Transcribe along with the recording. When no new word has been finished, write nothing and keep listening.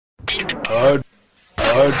Hard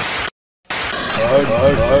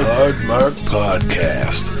Mark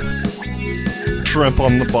Podcast. Shrimp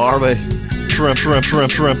on the barbie.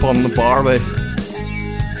 Shrimp on the barbie.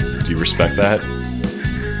 Do you respect that?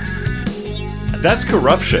 That's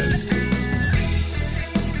corruption.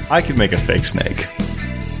 I could make a fake snake.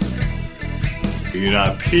 You do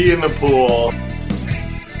not pee in the pool.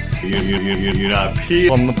 You not pee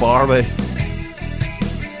On the barbie.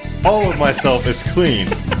 All of myself is clean.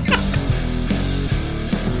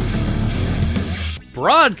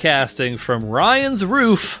 Broadcasting from Ryan's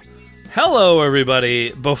roof. Hello,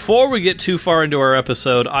 everybody. Before we get too far into our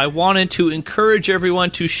episode, I wanted to encourage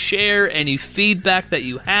everyone to share any feedback that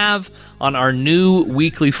you have on our new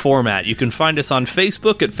weekly format. You can find us on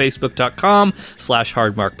Facebook at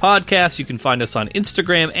facebook.com/hardmarkpodcast. You can find us on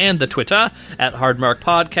Instagram and the Twitter at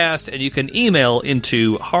hardmarkpodcast, and you can email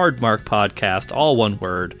into hardmarkpodcast, all one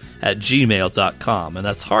word, at gmail.com. And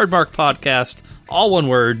that's hardmarkpodcast, all one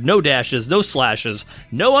word, no dashes, no slashes,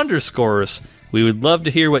 no underscores. We would love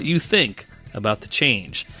to hear what you think about the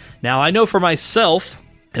change. Now, I know for myself,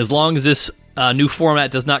 as long as this new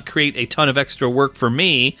format does not create a ton of extra work for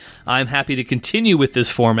me, I'm happy to continue with this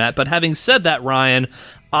format. But having said that, Ryan,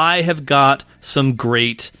 I have got some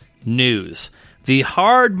great news. The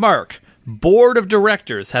Hard Mark Board of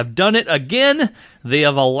Directors have done it again. They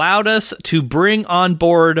have allowed us to bring on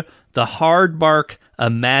board the Hard Mark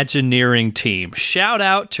Imagineering team. Shout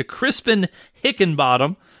out to Crispin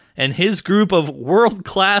Hickenbottom and his group of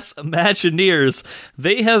world-class Imagineers.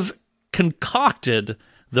 They have concocted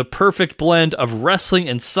the perfect blend of wrestling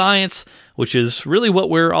and science, which is really what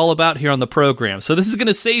we're all about here on the program. So this is going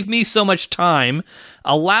to save me so much time.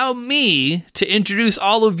 Allow me to introduce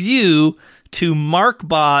all of you to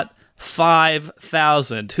MarkBot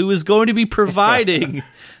 5000, who is going to be providing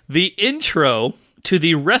the intro to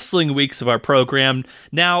the wrestling weeks of our program.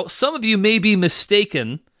 Now, some of you may be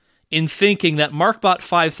mistaken in thinking that MarkBot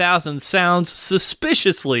 5000 sounds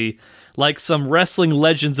suspiciously like some wrestling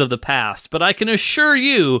legends of the past, but I can assure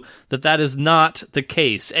you that that is not the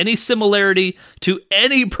case. Any similarity to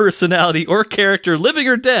any personality or character, living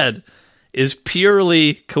or dead, is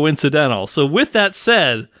purely coincidental. So with that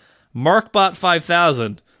said, MarkBot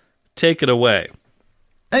 5000, take it away.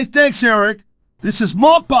 Hey, thanks, Eric. This is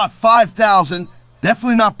MarkBot 5000,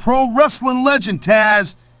 definitely not pro wrestling legend,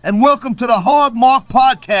 Taz, and welcome to the Hard Mark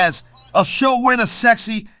Podcast, a show where the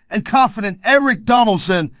sexy and confident Eric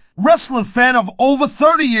Donaldson, wrestling fan of over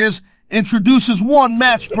 30 years, introduces one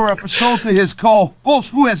match per episode to his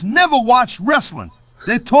co-host who has never watched wrestling.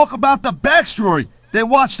 They talk about the backstory, they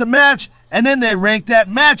watch the match, and then they rank that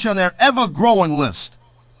match on their ever-growing list.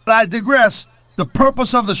 But I digress. The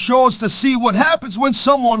purpose of the show is to see what happens when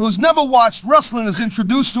someone who's never watched wrestling is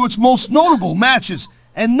introduced to its most notable matches.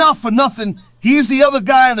 And not for nothing, he's the other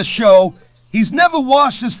guy on the show. He's never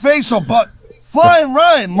washed his face or butt. Flying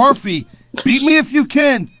Ryan Murphy. Beat me if you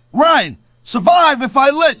can. Ryan, survive if I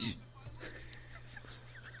let you.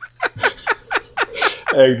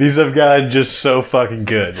 Hey, these have gotten just so fucking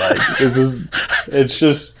good. Like, it's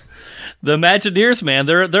just... The Imagineers, man,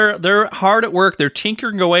 they're hard at work. They're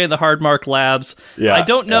tinkering away in the Hard Mark labs. Yeah, I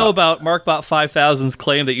don't know about MarkBot 5000's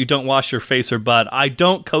claim that you don't wash your face or butt. I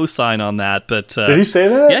don't co-sign on that, but... did he say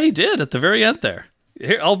that? Yeah, he did at the very end there.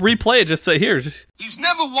 Here, I'll replay it, just say here. He's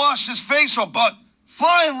never washed his face or butt.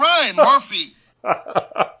 Flying Ryan Murphy.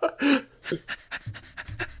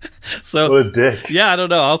 So, what a dick. Yeah, I don't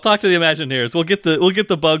know. I'll talk to the Imagineers. We'll get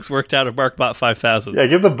the bugs worked out of MarkBot 5000. Yeah,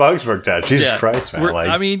 get the bugs worked out. Jesus Christ, man.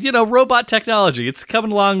 I mean, robot technology. It's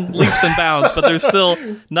coming along leaps and bounds, but there's still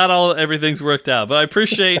not everything's worked out. But I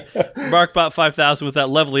appreciate MarkBot 5000 with that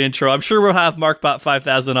lovely intro. I'm sure we'll have MarkBot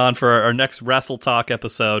 5000 on for our next Wrestle Talk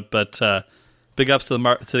episode, but big ups to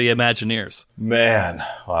the Imagineers. Man,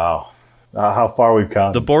 wow. How far we've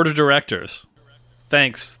come. The board of directors.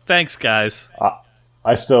 Thanks, guys.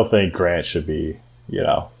 I still think Grant should be,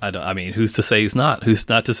 I mean, who's to say he's not? Who's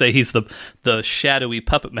not to say he's the shadowy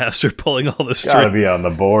puppet master pulling all the strings? Gotta be on the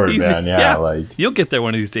board, man. Yeah, like you'll get there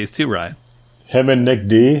one of these days too, Ryan. Him and Nick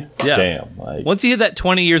D. Yeah. Damn. Like, once you hit that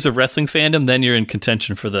 20 years of wrestling fandom, then you're in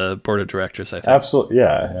contention for the board of directors. I think. Absolutely.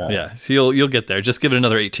 Yeah. So you'll get there. Just give it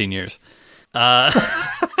another 18 years.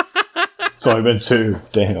 It's only been 2.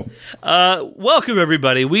 Damn. Welcome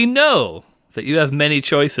everybody. We know that you have many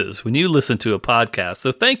choices when you listen to a podcast,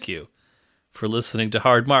 so thank you for listening to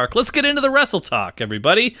Hard Mark. Let's get into the Wrestle Talk,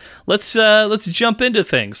 everybody. Let's jump into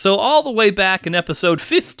things. So all the way back in episode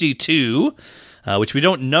 52, which we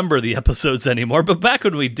don't number the episodes anymore, but back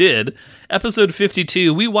when we did, episode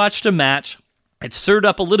 52, we watched a match It stirred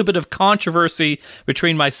up a little bit of controversy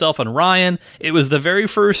between myself and Ryan. It was the very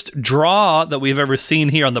first draw that we've ever seen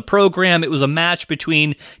here on the program. It was a match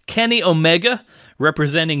between Kenny Omega,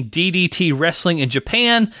 representing DDT Wrestling in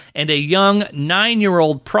Japan, and a young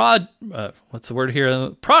 9-year-old prodigy. A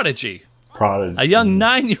young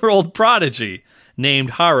 9-year-old prodigy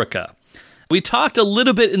named Haruka. We talked a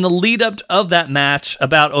little bit in the lead-up of that match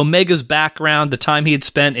about Omega's background, the time he had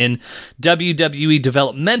spent in WWE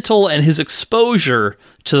developmental, and his exposure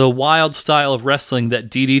to the wild style of wrestling that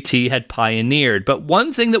DDT had pioneered. But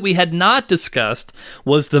one thing that we had not discussed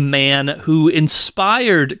was the man who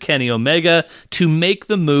inspired Kenny Omega to make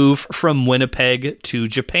the move from Winnipeg to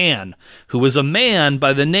Japan, who was a man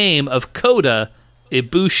by the name of Kota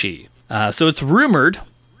Ibushi. So it's rumored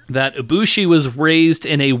that Ibushi was raised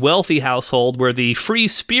in a wealthy household where the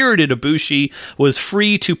free-spirited Ibushi was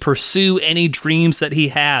free to pursue any dreams that he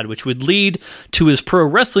had, which would lead to his pro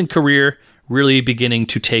wrestling career really beginning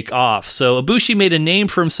to take off. So Ibushi made a name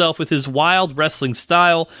for himself with his wild wrestling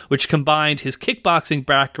style, which combined his kickboxing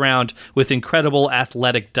background with incredible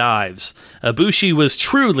athletic dives. Ibushi was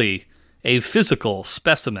truly a physical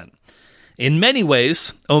specimen. In many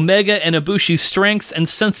ways, Omega and Ibushi's strengths and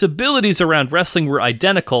sensibilities around wrestling were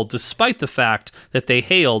identical, despite the fact that they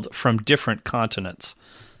hailed from different continents.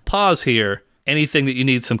 Pause here. Anything that you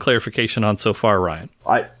need some clarification on so far, Ryan?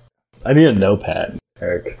 I need a notepad,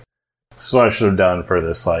 Eric. This is what I should have done for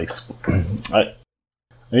this. I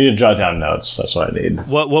need to jot down notes. That's what I need.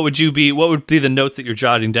 What would be the notes that you're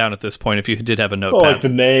jotting down at this point if you did have a notepad? Like the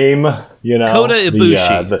name, Kota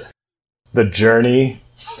Ibushi. The journey.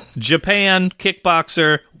 Japan,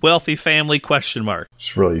 kickboxer, wealthy family, question mark.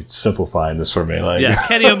 Just really simplifying this for me. Yeah,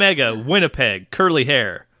 Kenny Omega, Winnipeg, curly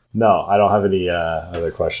hair. No, I don't have any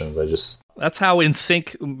other questions. That's how in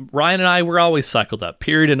sync Ryan and I were always cycled up,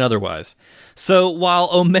 period and otherwise. So while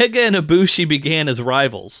Omega and Ibushi began as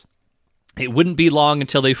rivals, it wouldn't be long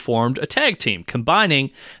until they formed a tag team,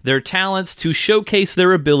 combining their talents to showcase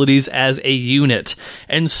their abilities as a unit.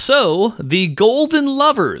 And so, the Golden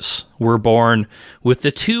Lovers were born, with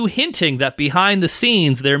the two hinting that behind the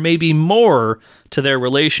scenes there may be more to their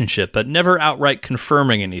relationship, but never outright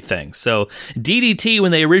confirming anything. So, DDT,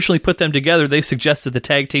 when they originally put them together, they suggested the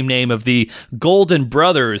tag team name of the Golden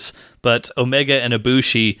Brothers, but Omega and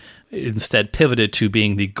Ibushi instead pivoted to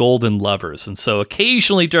being the Golden Lovers. And so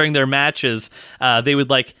occasionally during their matches, they would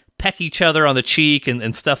peck each other on the cheek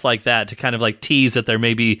and stuff like that to kind of tease that there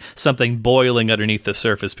may be something boiling underneath the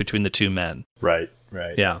surface between the two men. Right.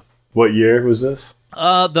 Yeah. What year was this?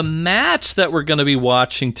 The match that we're going to be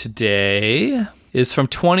watching today is from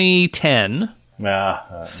 2010.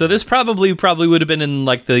 So this probably would have been in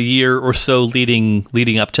the year or so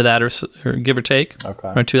leading up to that, or give or take. Okay.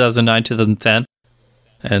 Around 2009, 2010.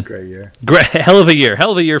 And great year. Hell of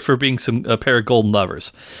a year for being a pair of Golden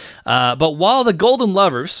Lovers. But while the Golden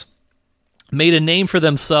Lovers made a name for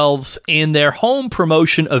themselves in their home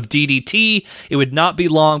promotion of DDT, it would not be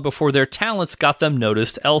long before their talents got them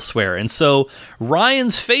noticed elsewhere. And so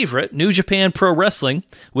Ryan's favorite, New Japan Pro Wrestling,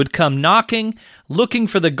 would come knocking, looking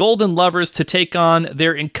for the Golden Lovers to take on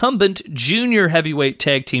their incumbent junior heavyweight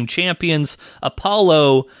tag team champions,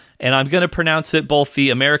 Apollo, and I'm going to pronounce it both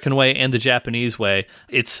the American way and the Japanese way.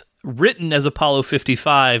 It's written as Apollo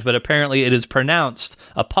 55, but apparently it is pronounced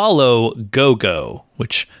Apollo Go-Go,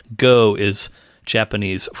 which go is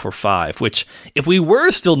Japanese for 5, which if we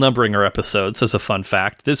were still numbering our episodes, as a fun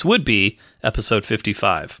fact, this would be episode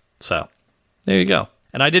 55. So there you go.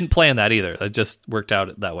 And I didn't plan that either. That just worked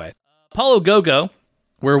out that way. Apollo Go-Go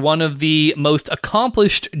were one of the most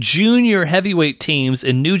accomplished junior heavyweight teams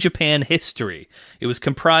in New Japan history. It was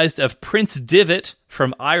comprised of Prince Devitt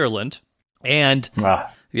from Ireland, and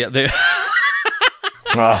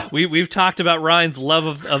we've talked about Ryan's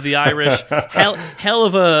love of the Irish. hell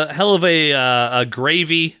of a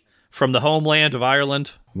gravy from the homeland of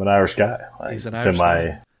Ireland. I'm an Irish guy. He's an Irish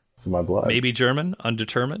guy. It's in my blood. Maybe German,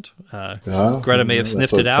 undetermined. Greta may have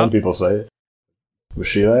sniffed it out. Some people say. Was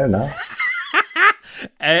she there? No.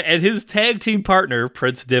 And his tag team partner,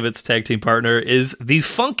 Prince Devitt's tag team partner, is the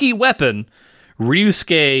funky weapon,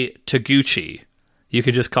 Ryusuke Taguchi. You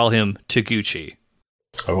could just call him Taguchi.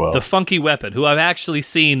 Oh, well. The funky weapon, who I've actually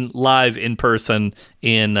seen live in person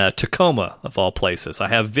in Tacoma, of all places. I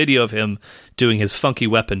have video of him doing his funky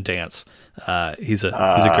weapon dance. He's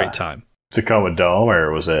a great time. Tacoma Dome,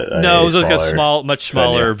 or was it? No, it was like a much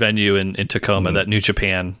smaller venue in Tacoma that New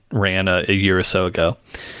Japan ran a year or so ago.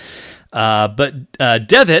 But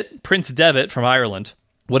Devitt, Prince Devitt from Ireland,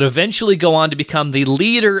 would eventually go on to become the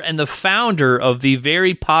leader and the founder of the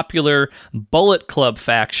very popular Bullet Club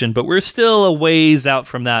faction, but we're still a ways out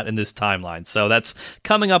from that in this timeline. So that's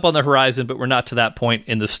coming up on the horizon, but we're not to that point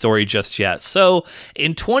in the story just yet. So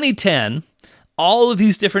in 2010, all of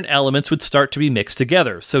these different elements would start to be mixed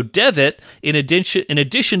together. So Devitt, in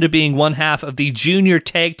addition to being one half of the junior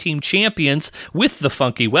tag team champions with the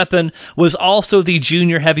Funky Weapon, was also the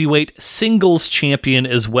junior heavyweight singles champion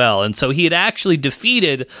as well. And so he had actually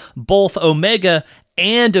defeated both Omega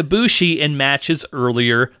and Ibushi in matches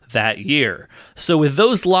earlier that year. So with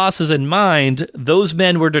those losses in mind, those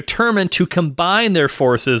men were determined to combine their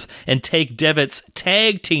forces and take Devitt's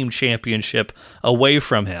tag team championship away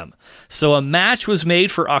from him. So a match was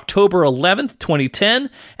made for October 11th, 2010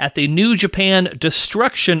 at the New Japan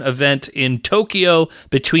Destruction event in Tokyo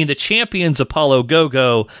between the champions Apollo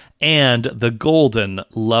Go-Go and the Golden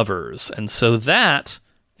Lovers. And so that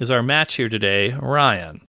is our match here today,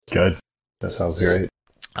 Ryan. Good. That sounds great.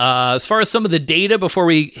 As far as some of the data before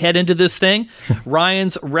we head into this thing,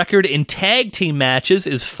 Ryan's record in tag team matches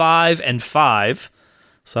is 5-5.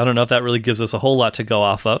 So I don't know if that really gives us a whole lot to go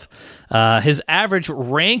off of. His average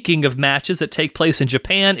ranking of matches that take place in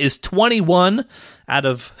Japan is 21 out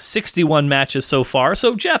of 61 matches so far.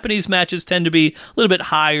 So Japanese matches tend to be a little bit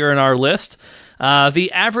higher in our list. The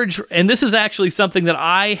average, and this is actually something that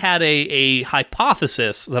I had a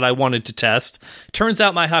hypothesis that I wanted to test. Turns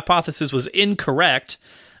out my hypothesis was incorrect.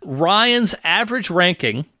 Ryan's average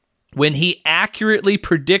ranking, when he accurately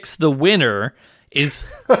predicts the winner, is...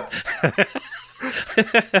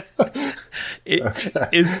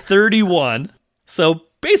 is 31, so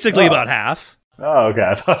basically about half. Oh,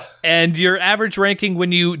 okay. And your average ranking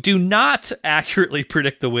when you do not accurately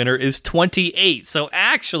predict the winner is 28. So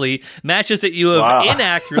actually, matches that you have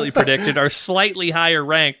inaccurately predicted are slightly higher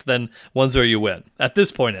ranked than ones where you win at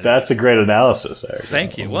this point. That's a great analysis, Eric.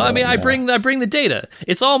 Thank you. Well, I mean, I bring the data.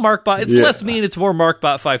 It's all MarkBot. It's less me and it's more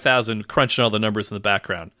MarkBot 5000 crunching all the numbers in the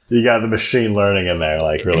background. You got the machine learning in there,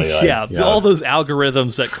 like really. Like, yeah, all those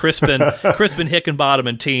algorithms that Crispin, Hickenbottom,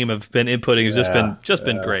 and team have been inputting has just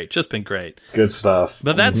been great. Just been great. Good stuff.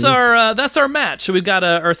 But that's our match. So we've got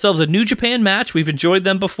ourselves a New Japan match. We've enjoyed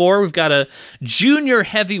them before. We've got a junior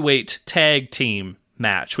heavyweight tag team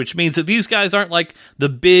match, which means that these guys aren't like the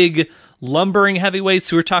big lumbering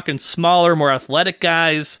heavyweights. We're talking smaller, more athletic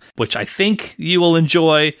guys, which I think you will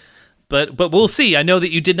enjoy. But we'll see. I know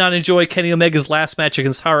that you did not enjoy Kenny Omega's last match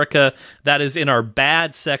against Haruka. That is in our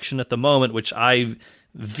bad section at the moment, which I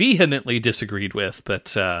vehemently disagreed with. But,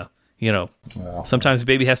 sometimes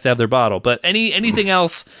baby has to have their bottle. But anything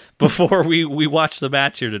else before we watch the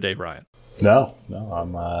match here today, Ryan? No,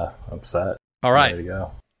 I'm set. All right. Ready to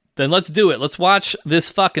go. Then let's do it. Let's watch this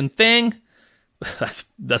fucking thing.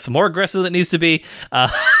 That's more aggressive than it needs to be.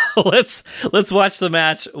 Let's watch the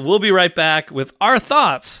match. We'll be right back with our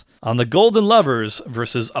thoughts on the Golden Lovers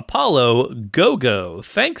versus Apollo Go-Go.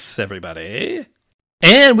 Thanks, everybody.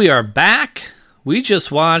 And we are back. We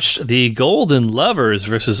just watched the Golden Lovers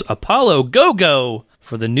versus Apollo Go-Go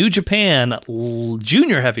for the New Japan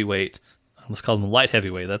Junior Heavyweight. I almost called them light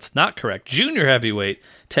heavyweight. That's not correct. Junior Heavyweight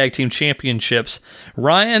Tag Team Championships.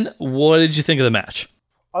 Ryan, what did you think of the match?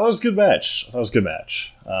 I thought it was a good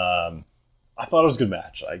match. I thought it was a good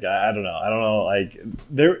match. Like, I don't know. Like,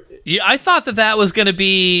 there. Yeah, I thought that was going to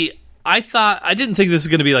be. I didn't think this was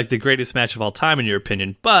going to be like the greatest match of all time, in your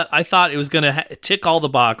opinion, but I thought it was going to tick all the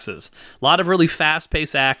boxes. A lot of really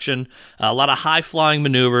fast-paced action, a lot of high-flying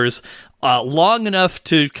maneuvers, long enough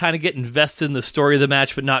to kind of get invested in the story of the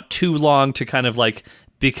match, but not too long to kind of like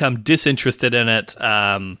become disinterested in it.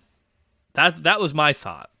 That was my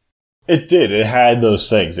thought. It did. It had those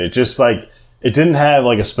things. It just like. It didn't have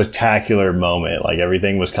like a spectacular moment. Like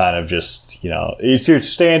everything was kind of just, it's your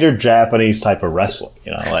standard Japanese type of wrestling,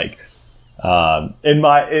 like,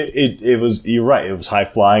 it was, you're right. It was high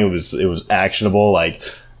flying. It was actionable. Like,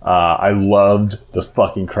 I loved the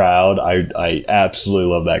fucking crowd. I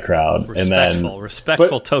absolutely love that crowd.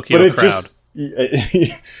 Respectful Tokyo crowd.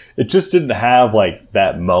 It just didn't have like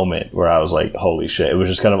that moment where I was like, holy shit. It was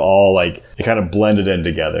just kind of all like, it kind of blended in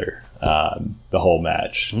together. The whole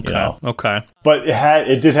match. Okay. But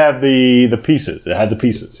it did have the pieces. It had the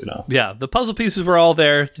pieces, Yeah, the puzzle pieces were all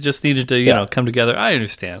there. They just needed to, come together. I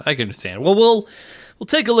understand. I can understand. Well, we'll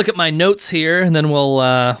take a look at my notes here, and then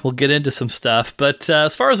we'll get into some stuff. But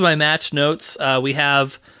as far as my match notes, we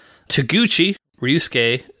have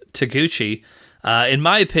Ryusuke Taguchi. In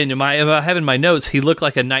my opinion, I have in my notes, he looked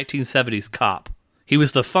like a 1970s cop. He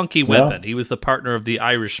was the Funky Weapon. He was the partner of the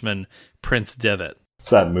Irishman, Prince Devitt. It's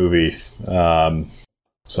that movie.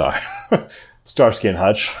 Sorry. Starsky and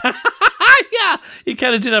Hutch. Yeah, he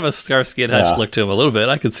kind of did have a Starsky and Hutch look to him a little bit.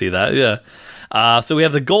 I could see that, yeah. So we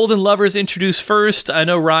have the Golden Lovers introduced first. I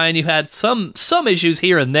know, Ryan, you had some issues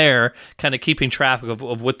here and there, kind of keeping track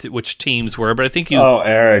of which teams were, but I think you... Oh,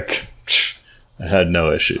 Eric. I had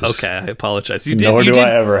no issues. Okay, I apologize. Nor do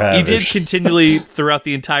I ever have You did continually, throughout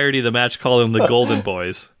the entirety of the match, call them the Golden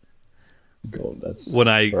Boys. That's when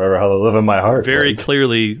I forever how they live in my heart. Very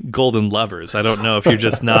clearly Golden Lovers. I don't know if you're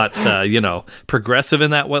just not, progressive in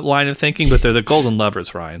that line of thinking, but they're the Golden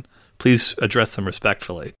Lovers, Ryan. Please address them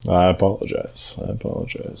respectfully. I apologize.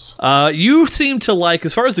 You seem to like,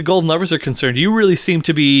 as far as the Golden Lovers are concerned, you really seem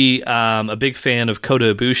to be a big fan of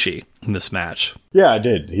Kota Ibushi in this match. Yeah, I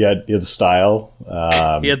did. He had the style.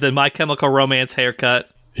 He had the My Chemical Romance haircut.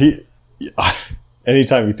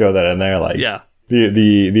 Anytime you throw that in there,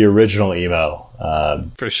 the original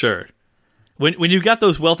emo. For sure. When you got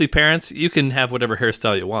those wealthy parents, you can have whatever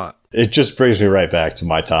hairstyle you want. It just brings me right back to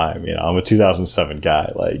my time. I'm a 2007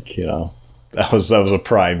 guy. That was a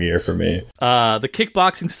prime year for me. The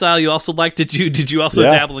kickboxing style you also liked. Did you also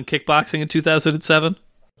dabble in kickboxing in 2007?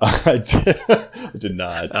 I did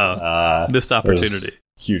not. Oh, missed opportunity.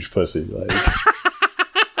 Huge pussy.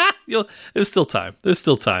 There's still time.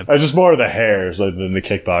 I just more of the hairs than the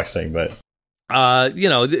kickboxing, but.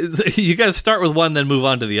 You got to start with one, then move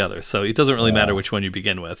on to the other. So it doesn't really matter which one you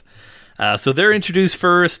begin with. So they're introduced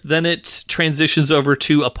first, then it transitions over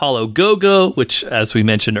to Apollo Go-Go, which, as we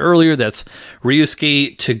mentioned earlier, that's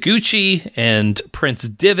Ryusuke Taguchi and Prince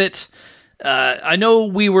Devitt. I know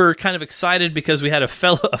we were kind of excited because we had a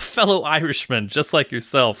fellow Irishman, just like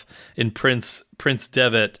yourself, in Prince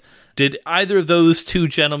Devitt. Did either of those two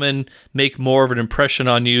gentlemen make more of an impression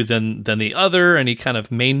on you than the other? Any kind of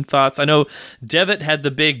main thoughts? I know Devitt had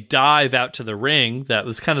the big dive out to the ring. That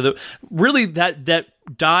was kind of that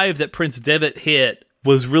dive that Prince Devitt hit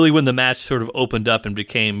was really when the match sort of opened up and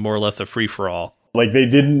became more or less a free-for-all. They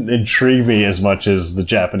didn't intrigue me as much as the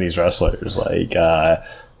Japanese wrestlers.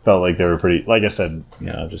 Felt like they were pretty, like I said,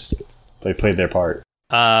 just they played their part.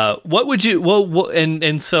 What would you,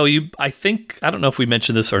 and so I think, I don't know if we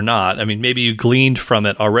mentioned this or not. I mean, maybe you gleaned from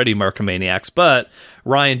it already, Markomaniacs, but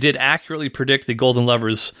Ryan did accurately predict the Golden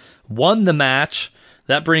Lovers won the match.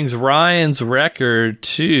 That brings Ryan's record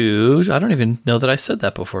to, I don't even know that I said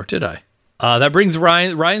that before, did I? That brings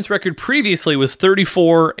Ryan's record previously was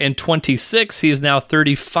 34-26. He is now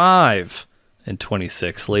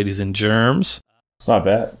 35-26, ladies and germs. It's not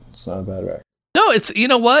bad. It's not a bad record. No, it's, you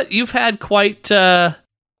know what? You've had quite the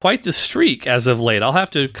streak as of late. I'll have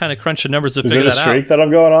to kind of crunch the numbers to figure that out. Is it a streak that I'm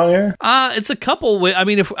going on here? It's a couple. I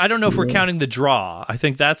mean, I don't know if we're counting the draw. I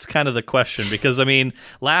think that's kind of the question because, I mean,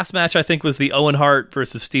 last match I think was the Owen Hart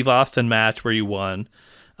versus Steve Austin match where you won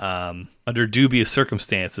under dubious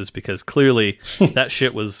circumstances because clearly that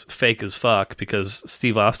shit was fake as fuck because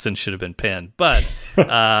Steve Austin should have been pinned. But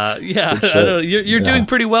I don't know. You're doing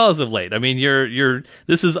pretty well as of late. I mean,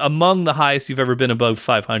 this is among the highest you've ever been above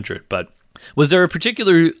 500. But was there a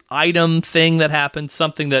particular item thing that happened,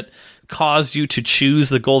 something that caused you to choose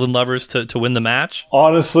the Golden Lovers to win the match?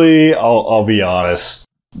 Honestly, I'll be honest.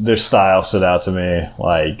 Their style stood out to me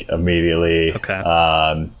immediately. Okay.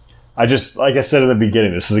 I just, like I said in the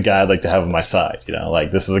beginning, this is a guy I'd like to have on my side.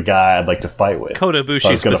 This is a guy I'd like to fight with. Kota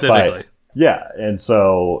Ibushi specifically. Yeah, and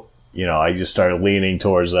so I just started leaning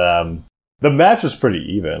towards them. The match was pretty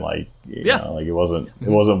even. It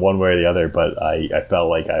wasn't one way or the other, but I felt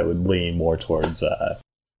like I would lean more towards the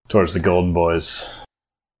Golden Boys.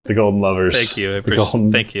 The Golden Lovers. Thank you.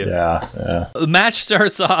 Thank you. Yeah. The match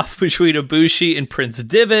starts off between Ibushi and Prince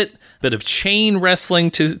Devitt. Bit of chain wrestling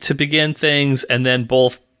to begin things, and then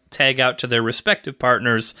both tag out to their respective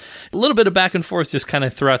partners. A little bit of back and forth just kind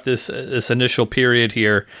of throughout this initial period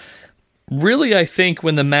here. Really, I think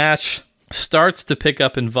when the match starts to pick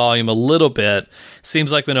up in volume a little bit,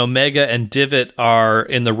 seems like when Omega and Devitt are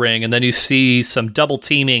in the ring, and then you see some double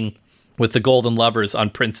teaming with the Golden Lovers on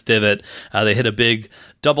Prince Devitt. They hit a big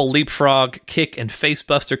double leapfrog kick and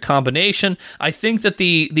facebuster combination. I think that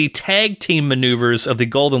the tag team maneuvers of the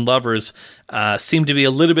Golden Lovers seem to be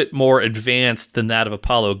a little bit more advanced than that of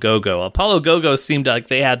Apollo Go-Go. Apollo Go-Go seemed like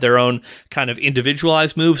they had their own kind of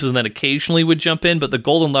individualized moves and then occasionally would jump in, but the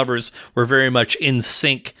Golden Lovers were very much in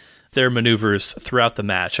sync their maneuvers throughout the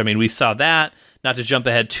match. I mean, we saw that. Not to jump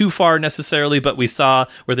ahead too far necessarily, but we saw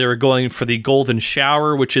where they were going for the Golden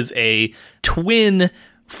Shower, which is a twin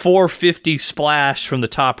 450 splash from the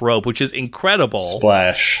top rope, which is incredible.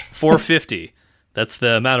 Splash. 450. That's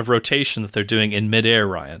the amount of rotation that they're doing in midair,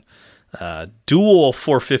 Ryan. Dual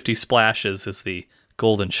 450 splashes is the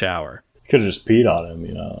Golden Shower. Could have just peed on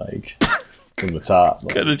him, from the top.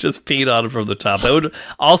 Could have just peed on him from the top. That would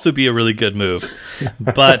also be a really good move.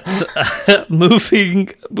 But moving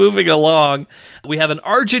along, we have an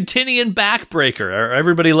Argentinian backbreaker.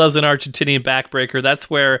 Everybody loves an Argentinian backbreaker. That's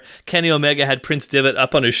where Kenny Omega had Prince Devitt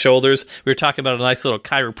up on his shoulders. We were talking about a nice little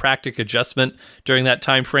chiropractic adjustment during that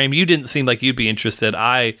time frame. You didn't seem like you'd be interested.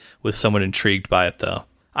 I was somewhat intrigued by it, though.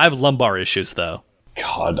 I have lumbar issues, though.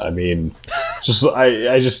 God, I mean,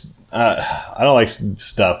 I don't like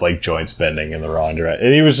stuff like joints bending in the wrong direction.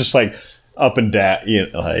 And he was just like up and down,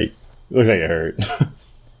 like looked like it hurt.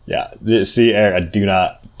 Yeah, see, Eric, I do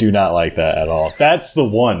not like that at all. That's the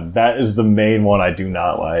one. That is the main one I do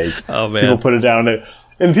not like. Oh man, people put it down there,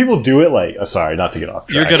 and people do it like. Sorry, not to get off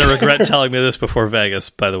track. You're gonna regret telling me this before Vegas,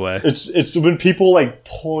 by the way. It's when people like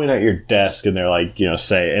point at your desk and they're like,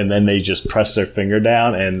 say, and then they just press their finger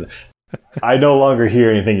down and. I no longer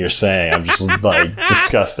hear anything you're saying. I'm just like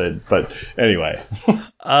disgusted. But anyway,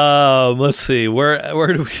 let's see.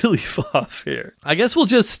 Where do we leave off here? I guess we'll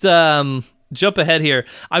just jump ahead here.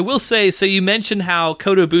 I will say. So you mentioned how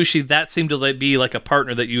Kota Ibushi, that seemed to be like a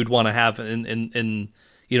partner that you would want to have in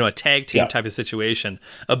a tag team type of situation.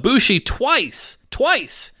 Ibushi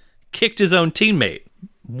twice kicked his own teammate.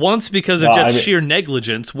 Once because of sheer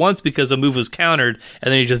negligence, once because a move was countered,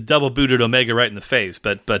 and then he just double booted Omega right in the face.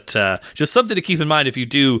 But just something to keep in mind if you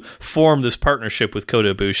do form this partnership with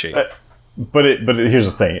Kota Ibushi. But here's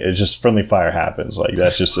the thing: it's just friendly fire happens. Like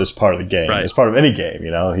that's just it's part of the game. Right. It's part of any game.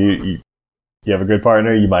 You have a good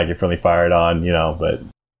partner, you might get friendly fired on. But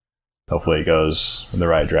hopefully it goes in the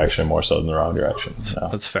right direction more so than the wrong direction.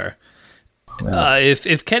 That's fair. Yeah.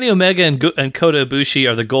 If Kenny Omega and Kota Ibushi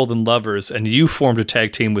are the Golden Lovers, and you formed a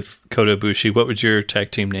tag team with Kota Ibushi, what would your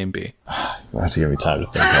tag team name be? You have to give me time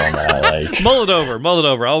to think on that. Like mull it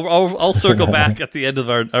over. I'll circle back at the end of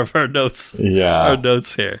our notes. Yeah, our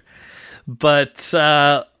notes here. But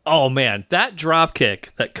oh man, that drop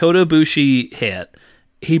kick that Kota Ibushi hit.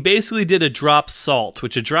 He basically did a drop salt,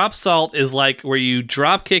 which a drop salt is like where you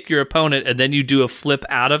drop kick your opponent and then you do a flip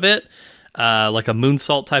out of it. Like a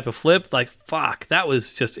moonsault type of flip. Like, fuck, that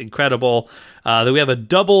was just incredible. Then we have the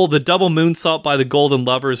double moonsault by the Golden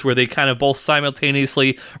Lovers where they kind of both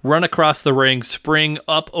simultaneously run across the ring, spring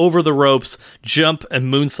up over the ropes, jump, and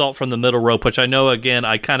moonsault from the middle rope, which I know, again,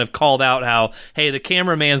 I kind of called out how, hey, the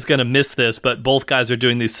cameraman's going to miss this, but both guys are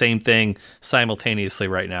doing the same thing simultaneously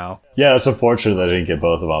right now. Yeah, it's unfortunate that I didn't get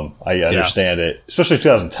both of them. I understand it, especially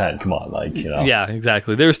 2010. Come on, Yeah,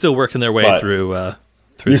 exactly. They were still working their way through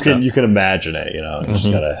you can imagine it, You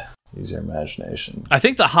just gotta use your imagination. I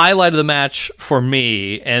think the highlight of the match for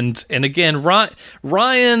me, and again,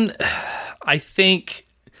 Ryan, I think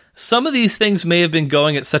some of these things may have been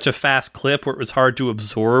going at such a fast clip where it was hard to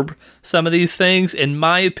absorb some of these things. In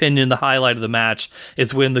my opinion, the highlight of the match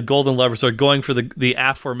is when the Golden Lovers are going for the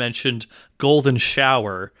aforementioned Golden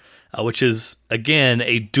Shower, which is, again,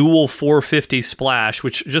 a dual 450 splash,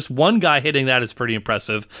 which just one guy hitting that is pretty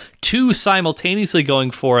impressive. Two simultaneously going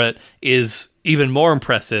for it is even more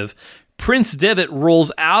impressive. Prince Devitt rolls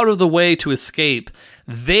out of the way to escape.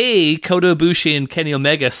 They, Kota Ibushi and Kenny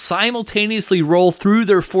Omega, simultaneously roll through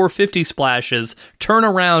their 450 splashes, turn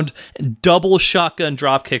around, and double shotgun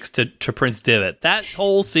drop kicks to Prince Devitt. That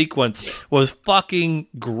whole sequence was fucking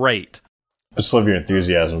great. I just love your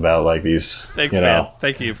enthusiasm about like these. Thanks, man.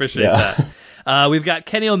 Thank you. Appreciate that. We've got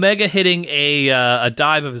Kenny Omega hitting a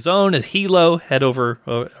dive of his own as Hilo, head over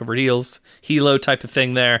heels, Hilo type of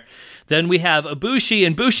thing there. Then we have Ibushi,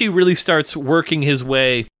 and Ibushi really starts working his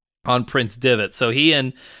way on Prince Devitt. So he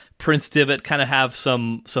and Prince Devitt kind of have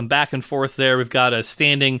some back and forth there. We've got a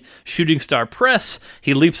standing shooting star press.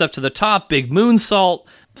 He leaps up to the top, big moonsault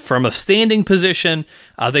from a standing position.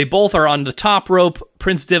 They both are on the top rope.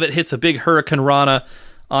 Prince Devitt hits a big Hurricane Rana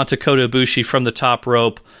onto Kota Ibushi from the top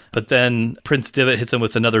rope, but then Prince Devitt hits him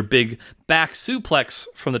with another big back suplex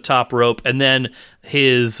from the top rope, and then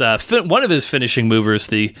his one of his finishing movers,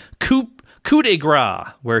 the coup de grace,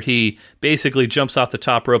 where he basically jumps off the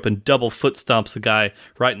top rope and double foot stomps the guy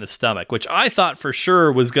right in the stomach, which I thought for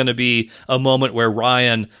sure was going to be a moment where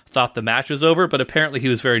Ryan thought the match was over, but apparently he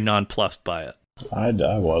was very nonplussed by it.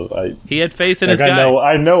 He had faith in his guy.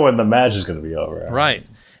 I know when the match is going to be over. Right.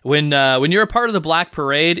 When you're a part of the Black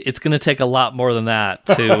Parade, it's going to take a lot more than that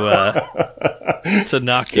to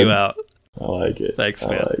knock you out. I like it. Thanks,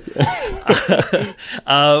 man. I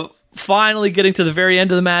like it. Finally, getting to the very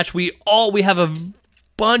end of the match, we have a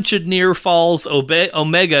bunch of near falls.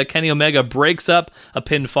 Kenny Omega breaks up a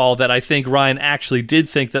pinfall that I think Ryan actually did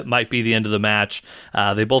think that might be the end of the match.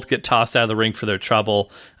 They both get tossed out of the ring for their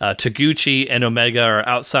trouble. Taguchi and Omega are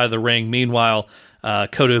outside of the ring. Meanwhile,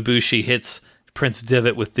 Kota Ibushi hits Prince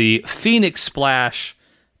Devitt with the Phoenix Splash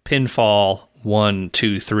pinfall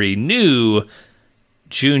new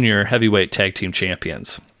junior heavyweight tag team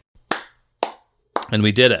champions. And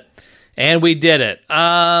we did it.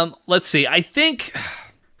 Let's see. I think...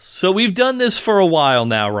 So we've done this for a while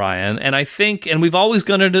now, Ryan, and I think, and we've always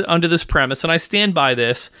gone under this premise, and I stand by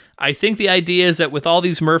this. I think the idea is that with all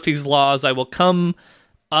these Murphy's Laws, I will come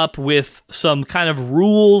up with some kind of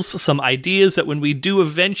rules, some ideas that when we do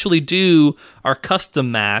eventually do our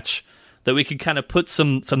custom match, that we can kind of put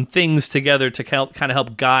some things together to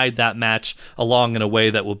help guide that match along in a way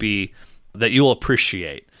that you'll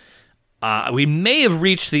appreciate. We may have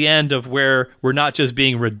reached the end of where we're not just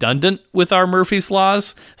being redundant with our Murphy's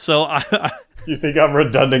Laws. So you think I'm a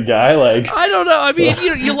redundant guy? Like, I don't know. I mean,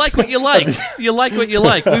 you like what you like. You like what you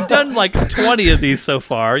like. We've done like 20 of these so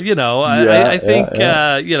far. I think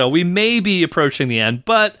we may be approaching the end,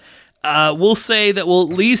 but we'll say that we'll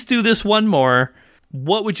at least do this one more.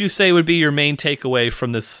 What would you say would be your main takeaway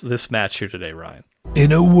from this match here today, Ryan?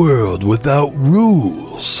 In a world without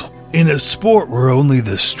rules, in a sport where only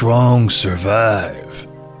the strong survive,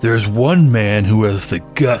 there's one man who has the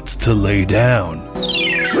guts to lay down.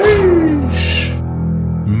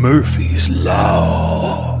 Murphy's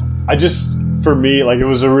Law. For me, like, it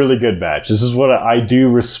was a really good match. This is what I do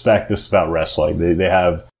respect this about wrestling. They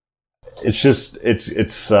have, it's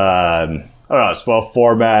I don't know, it's well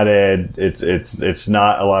formatted. It's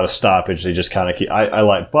not a lot of stoppage. They just kind of keep, I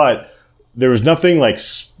like, but there was nothing like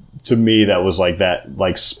to me that was like that,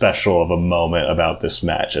 like special of a moment about this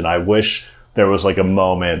match. And I wish there was like a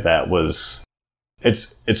moment that was,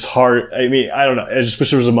 it's hard. I mean, I don't know. I just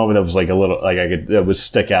wish there was a moment that was like a little, like that would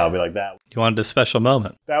stick out and be like that. You wanted a special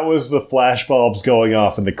moment. That was the flashbulbs going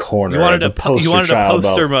off in the corner. You wanted a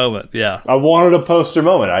poster moment. Yeah. I wanted a poster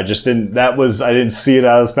moment. I just didn't, I didn't see it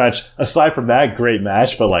out of this match. Aside from that, great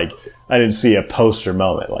match, but like, I didn't see a poster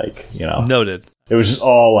moment, like, Noted. It was just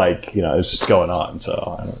all like, it was just going on.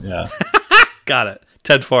 So, yeah. Got it.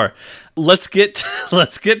 10-4. Let's get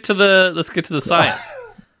to the science.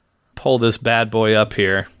 Pull this bad boy up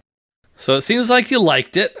here. So it seems like you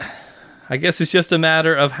liked it. I guess it's just a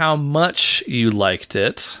matter of how much you liked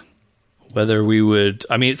it. Whether we would,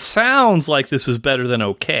 it sounds like this was better than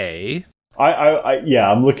okay.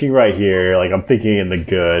 I'm looking right here. Like, I'm thinking in the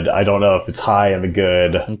good. I don't know if it's high in the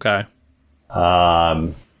good. Okay.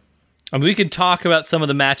 We can talk about some of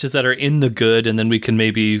the matches that are in the good, and then we can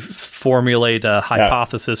maybe formulate a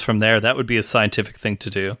hypothesis from there. That would be a scientific thing to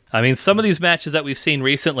do. Some of these matches that we've seen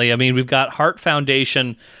recently, we've got Heart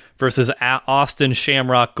Foundation versus Austin,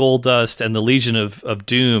 Shamrock, Goldust, and the Legion of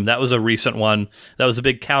Doom. That was a recent one. That was a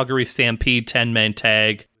big Calgary Stampede 10-man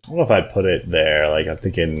tag. I don't know if I'd put it there. Like, I'm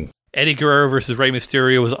thinking Eddie Guerrero versus Rey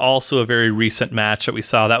Mysterio was also a very recent match that we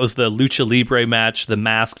saw. That was the Lucha Libre match, the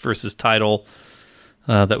Mask versus title.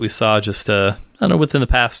 That we saw just, within the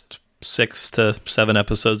past 6 to 7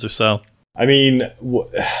 episodes or so. We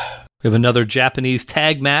have another Japanese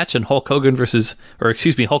tag match, and Hulk Hogan and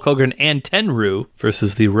Tenryu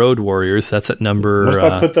versus the Road Warriors. That's at number... What if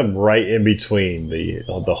I put them right in between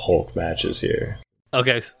the Hulk matches here?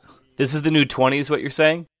 Okay. This is the new 20s, what you're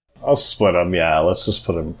saying? I'll split them, yeah. Let's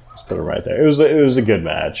put them right there. It was a good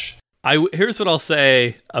match. Here's what I'll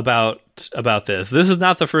say about this. This is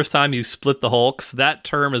not the first time you split the Hulks. That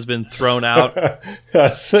term has been thrown out.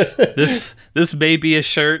 This may be a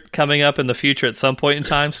shirt coming up in the future at some point in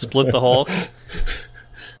time. Split the Hulks.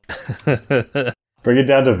 Bring it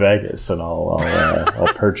down to Vegas, and I'll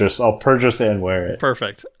purchase and wear it.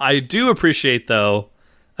 Perfect. I do appreciate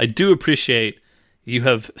you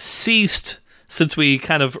have ceased, since we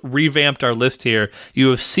kind of revamped our list here. You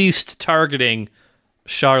have ceased targeting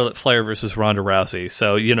Charlotte Flair versus Ronda Rousey.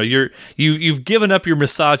 So, you've given up your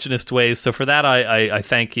misogynist ways. So for that, I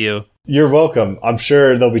thank you. You're welcome. I'm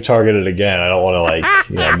sure they'll be targeted again. I don't want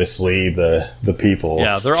to mislead the people.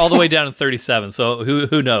 Yeah, they're all the way down to 37. So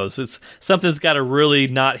who knows? Something's got to really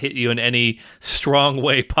not hit you in any strong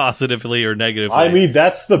way, positively or negatively.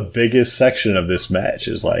 That's the biggest section of this match,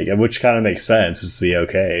 is like, which kind of makes sense. It's the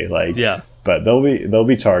okay, like, yeah. But they'll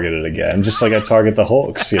be targeted again, just like I target the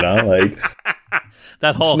Hulks. Like.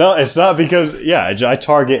 That Hulk. No, it's not because, I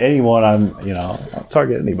target anyone. I'll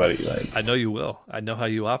target anybody. Like, I know you will. I know how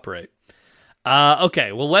you operate.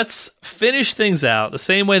 Okay, well, let's finish things out the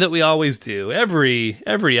same way that we always do. Every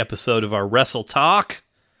episode of our Wrestle Talk,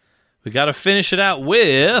 we got to finish it out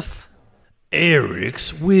with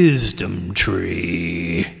Eric's Wisdom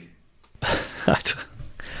Tree.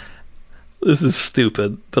 This is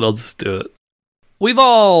stupid, but I'll just do it. We've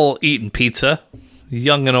all eaten pizza,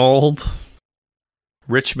 young and old.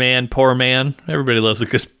 Rich man, poor man, everybody loves a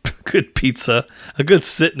good pizza, a good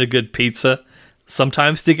sit and a good pizza,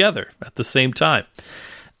 sometimes together at the same time.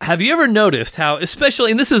 Have you ever noticed how, especially,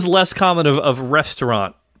 and this is less common of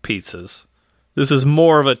restaurant pizzas. This is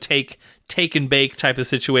more of a take and bake type of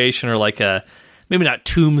situation, or like a, maybe not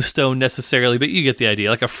Tombstone necessarily, but you get the idea,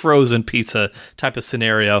 like a frozen pizza type of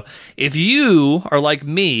scenario. If you are like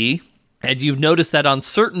me, and you've noticed that on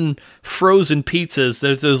certain frozen pizzas,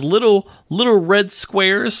 there's those little red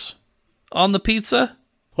squares on the pizza.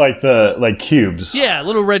 Like cubes. Yeah,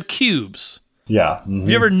 little red cubes. Yeah. Mm-hmm. Have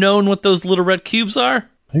you ever known what those little red cubes are?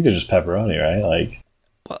 I think they're just pepperoni, right? Like,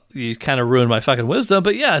 well, you kind of ruined my fucking wisdom,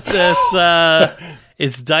 but yeah,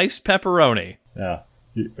 it's diced pepperoni. Yeah.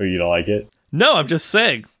 You don't like it? No, I'm just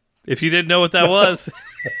saying. If you didn't know what that was,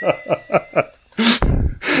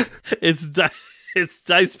 it's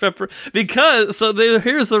diced pepper. Because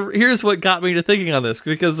here's what got me to thinking on this.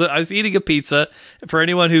 Because I was eating a pizza. For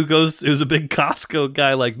anyone who's a big Costco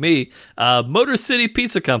guy like me, Motor City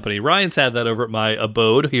Pizza Company. Ryan's had that over at my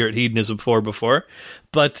abode here at Hedonism before.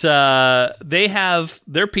 But they have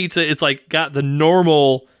their pizza. It's like got the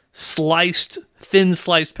normal thin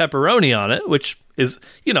sliced pepperoni on it, which is,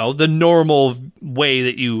 the normal way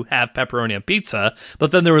that you have pepperoni on pizza.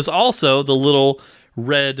 But then there was also the little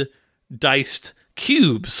red diced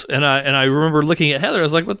cubes, and I remember looking at Heather. I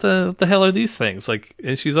was like, "What the hell are these things?" Like,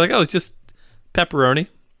 and she's like, "Oh, it's just pepperoni."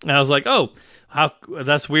 And I was like, "Oh, how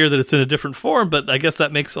that's weird that it's in a different form, but I guess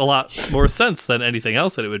that makes a lot more sense than anything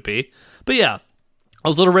else that it would be." But yeah,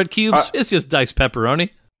 those little red cubes, it's just diced pepperoni.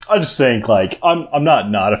 I just think, like, I'm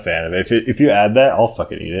not a fan of it. If you add that, I'll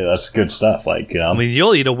fucking eat it. That's good stuff. Like, I mean,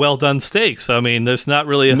 you'll eat a well done steak. So I mean, there's not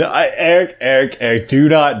really Eric, do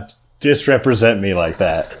not disrepresent me like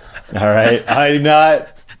that. All right, I'm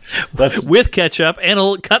not. With ketchup, and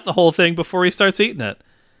he'll cut the whole thing before he starts eating it.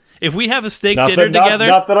 If we have a steak dinner together,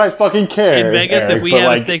 not that I fucking care. In Vegas, Eric, if we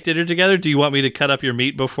have a steak dinner together, do you want me to cut up your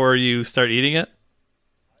meat before you start eating it?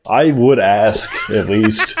 I would ask at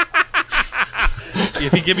least.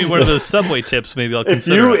 If you give me one of those Subway tips, maybe I'll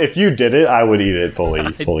consider If you did it, I would eat it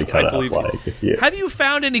fully cut up. Like, have you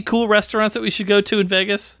found any cool restaurants that we should go to in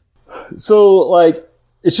Vegas? So, like,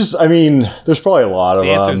 it's just, I mean, there's probably a lot of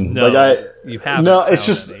the answer's them. no, like, you haven't. No, it's found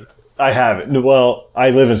just any. I haven't. Well, I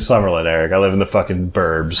live in Summerlin, Eric. I live in the fucking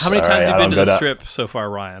burbs. How many times have you been to the Strip so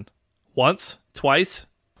far, Ryan? Once? Twice?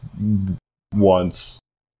 Once.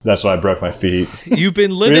 That's why I broke my feet. You've been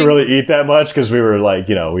living. We didn't really eat that much because we were like,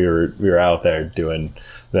 we were out there doing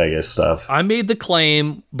Vegas stuff. I made the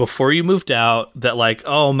claim before you moved out that, like,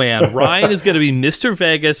 oh man, Ryan is going to be Mr.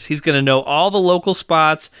 Vegas. He's going to know all the local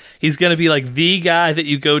spots. He's going to be like the guy that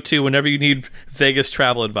you go to whenever you need Vegas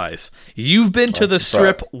travel advice. You've been to the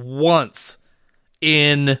Strip once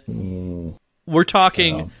we're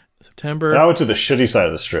talking September. And I went to the shitty side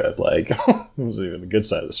of the Strip. Like, it wasn't even the good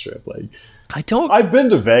side of the Strip. Like, I've been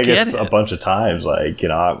to Vegas a bunch of times. Like,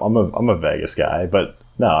 I'm a Vegas guy, but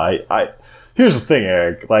no, I here's the thing,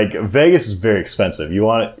 Eric. Like, Vegas is very expensive.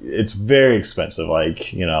 It's very expensive.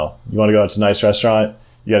 Like, you want to go out to a nice restaurant,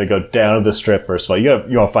 you got to go down to the Strip first of all. You want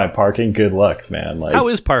to find parking. Good luck, man. Like, how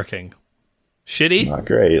is parking? Shitty? Not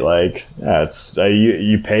great. Like, yeah, it's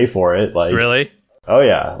you pay for it. Like, really? Oh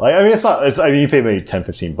yeah. Like, I mean, it's not. I mean, you pay maybe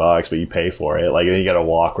 $10-15, but you pay for it. Like, then you got to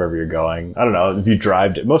walk wherever you're going. I don't know if you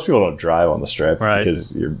drive. Most people don't drive on the Strip, right?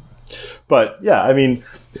 Because you're. But yeah, I mean,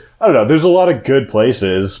 I don't know. There's a lot of good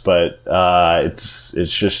places, but it's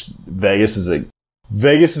just Vegas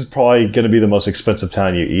is probably going to be the most expensive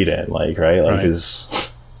town you eat in. Like, right? Like, because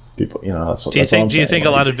people, That's, do you think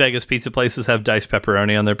a lot of Vegas pizza places have diced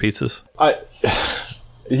pepperoni on their pizzas?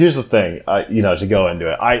 Here's the thing. To go into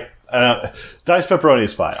it, diced pepperoni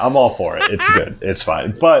is fine. I'm all for it. It's good. It's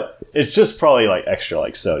fine. But it's just probably like extra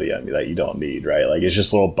like sodium that you don't need, right? Like, it's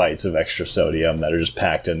just little bites of extra sodium that are just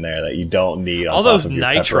packed in there that you don't need. On all top those of your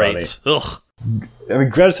nitrates. Pepperoni. Ugh. I mean,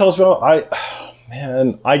 Greta tells me,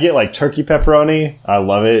 I get like turkey pepperoni. I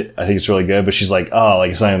love it. I think it's really good. But she's like, oh,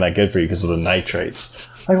 like, it's not even that good for you because of the nitrates.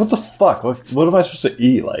 Like, what the fuck? What am I supposed to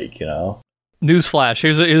eat? Like, Newsflash.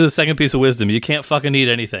 Here's a second piece of wisdom. You can't fucking eat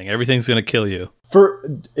anything. Everything's going to kill you.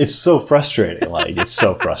 It's so frustrating. Like, it's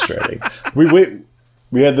so frustrating.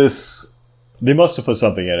 We had this. They must have put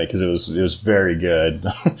something in it because it was very good.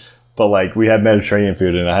 But like, we had Mediterranean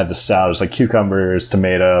food, and I had the salad. It was like cucumbers,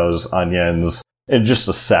 tomatoes, onions, and just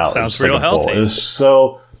a salad. Sounds real healthy. It was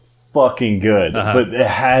so fucking good, but it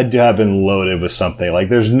had to have been loaded with something. Like,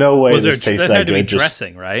 there's no way this tastes that good. There had to be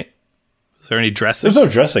dressing, right? Is there any dressing? There's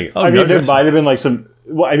no dressing. Oh, I mean, there might have been like some.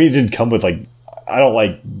 Well, I mean, it didn't come with like. I don't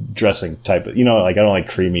like dressing type of, like, I don't like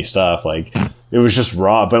creamy stuff. Like, it was just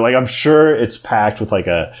raw, but like, I'm sure it's packed with like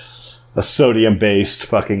a sodium based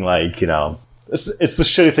fucking, like, it's the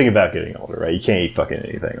shitty thing about getting older, right? You can't eat fucking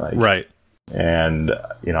anything. Like, right. And,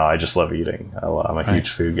 I just love eating. I'm a huge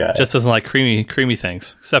food guy. Just doesn't like creamy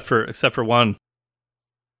things, except for one.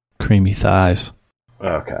 Creamy thighs.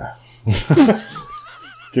 Okay.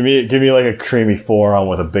 Give me like a creamy forearm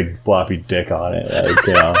with a big floppy dick on it.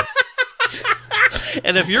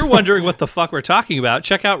 And if you're wondering what the fuck we're talking about,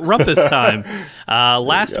 check out Rumpus Time.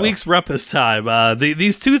 Last week's Rumpus Time.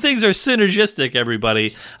 These two things are synergistic,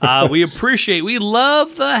 everybody. We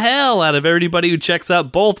love the hell out of everybody who checks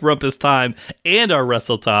out both Rumpus Time and our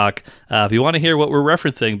Wrestle Talk. If you want to hear what we're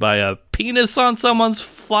referencing by a penis on someone's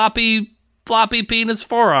floppy penis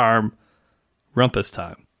forearm, Rumpus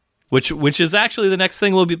Time. Which is actually the next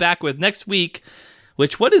thing we'll be back with next week.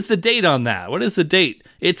 What is the date on that? What is the date?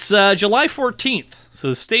 It's July 14th,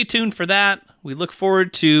 so stay tuned for that. We look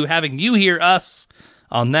forward to having you hear us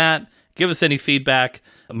on that. Give us any feedback.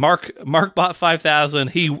 Markbot 5000,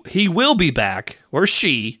 he will be back, or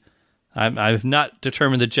she. I've not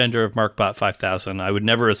determined the gender of Markbot 5000. I would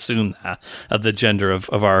never assume that of the gender of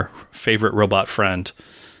our favorite robot friend,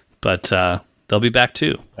 but they'll be back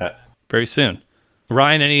too very soon.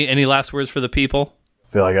 Ryan, any last words for the people?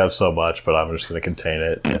 I feel like I have so much, but I'm just going to contain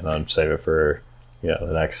it and then save it for the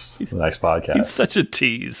next podcast. It's such a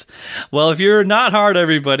tease. Well, if you're not hard,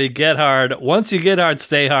 everybody, get hard. Once you get hard,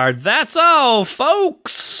 stay hard. That's all,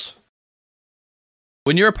 folks.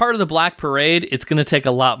 When you're a part of the Black Parade, it's going to take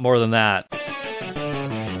a lot more than that.